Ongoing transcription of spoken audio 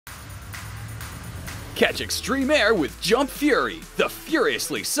Catch extreme air with Jump Fury, the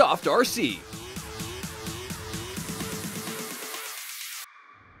furiously soft RC.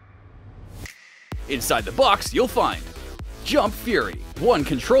 Inside the box, you'll find Jump Fury, one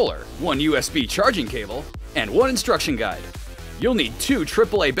controller, one USB charging cable, and one instruction guide. You'll need two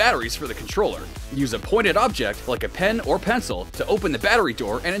AAA batteries for the controller. Use a pointed object like a pen or pencil to open the battery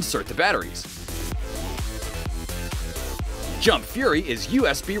door and insert the batteries. Jump Fury is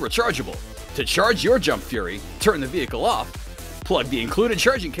USB rechargeable. To charge your Jump Fury, turn the vehicle off, plug the included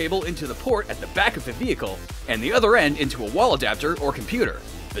charging cable into the port at the back of the vehicle, and the other end into a wall adapter or computer.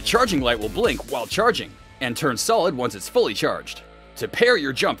 The charging light will blink while charging, and turn solid once it's fully charged. To pair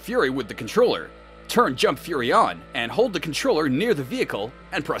your Jump Fury with the controller, turn Jump Fury on and hold the controller near the vehicle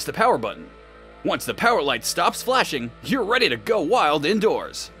and press the power button. Once the power light stops flashing, you're ready to go wild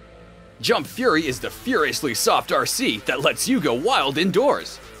indoors. Jump Fury is the furiously soft RC that lets you go wild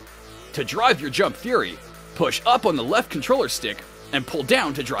indoors. To drive your Jump Fury, push up on the left controller stick and pull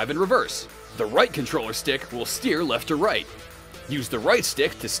down to drive in reverse. The right controller stick will steer left to right. Use the right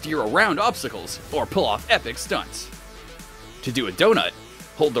stick to steer around obstacles or pull off epic stunts. To do a donut,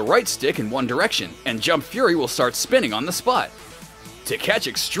 hold the right stick in one direction and Jump Fury will start spinning on the spot. To catch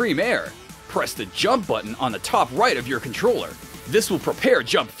extreme air, press the jump button on the top right of your controller. This will prepare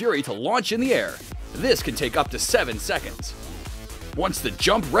Jump Fury to launch in the air. This can take up to 7 seconds. Once the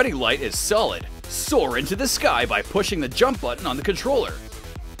jump ready light is solid, soar into the sky by pushing the jump button on the controller.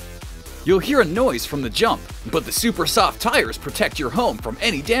 You'll hear a noise from the jump, but the super soft tires protect your home from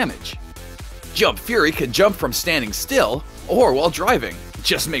any damage. Jump Fury can jump from standing still or while driving.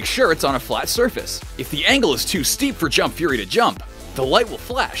 Just make sure it's on a flat surface. If the angle is too steep for Jump Fury to jump, the light will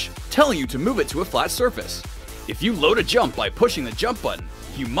flash, telling you to move it to a flat surface. If you load a jump by pushing the jump button,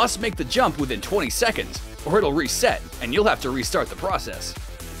 you must make the jump within 20 seconds, or it'll reset and you'll have to restart the process.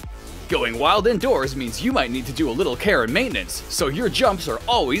 Going wild indoors means you might need to do a little care and maintenance, so your jumps are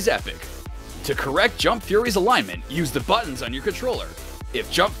always epic. To correct Jump Fury's alignment, use the buttons on your controller.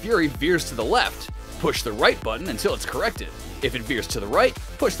 If Jump Fury veers to the left, push the right button until it's corrected. If it veers to the right,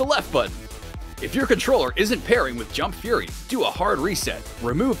 push the left button. If your controller isn't pairing with Jump Fury, do a hard reset,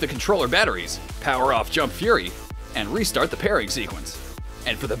 remove the controller batteries, power off Jump Fury, and restart the pairing sequence.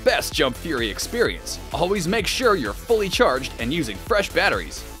 And for the best Jump Fury experience, always make sure you're fully charged and using fresh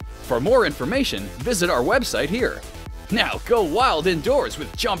batteries. For more information, visit our website here. Now go wild indoors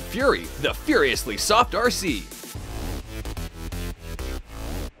with Jump Fury, the furiously soft RC.